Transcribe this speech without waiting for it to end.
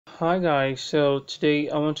Hi guys, so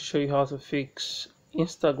today I want to show you how to fix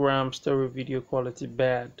Instagram story video quality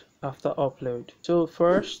bad after upload. So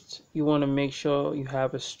first you want to make sure you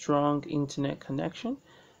have a strong internet connection,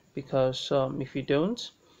 because if you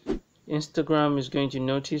don't, Instagram is going to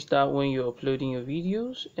notice that when you're uploading your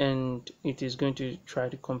videos, and it is going to try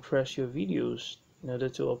to compress your videos in order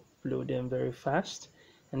to upload them very fast,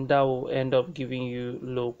 and that will end up giving you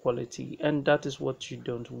low quality, and that is what you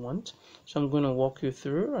don't want. So I'm going to walk you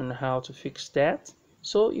through on how to fix that.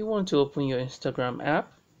 So you want to open your Instagram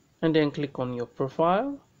app and then click on your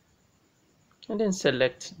profile and then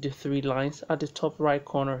select the three lines at the top right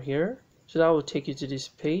corner here. So that will take you to this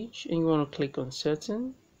page, and you want to click on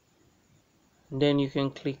setting. Then you can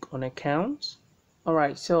click on accounts.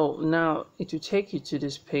 Alright, so now it will take you to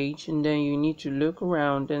this page, and then you need to look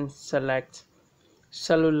around and select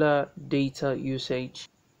cellular data usage.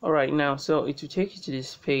 Alright, now so it will take you to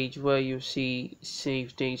this page where you see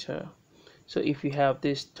save data. So if you have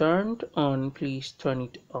this turned on, please turn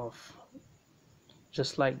it off,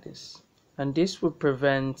 just like this. And this will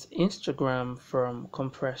prevent Instagram from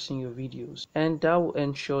compressing your videos, and that will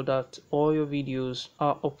ensure that all your videos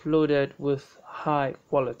are uploaded with high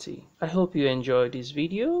quality. I hope you enjoyed this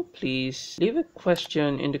video. Please leave a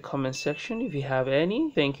question in the comment section if you have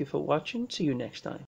any. Thank you for watching. See you next time.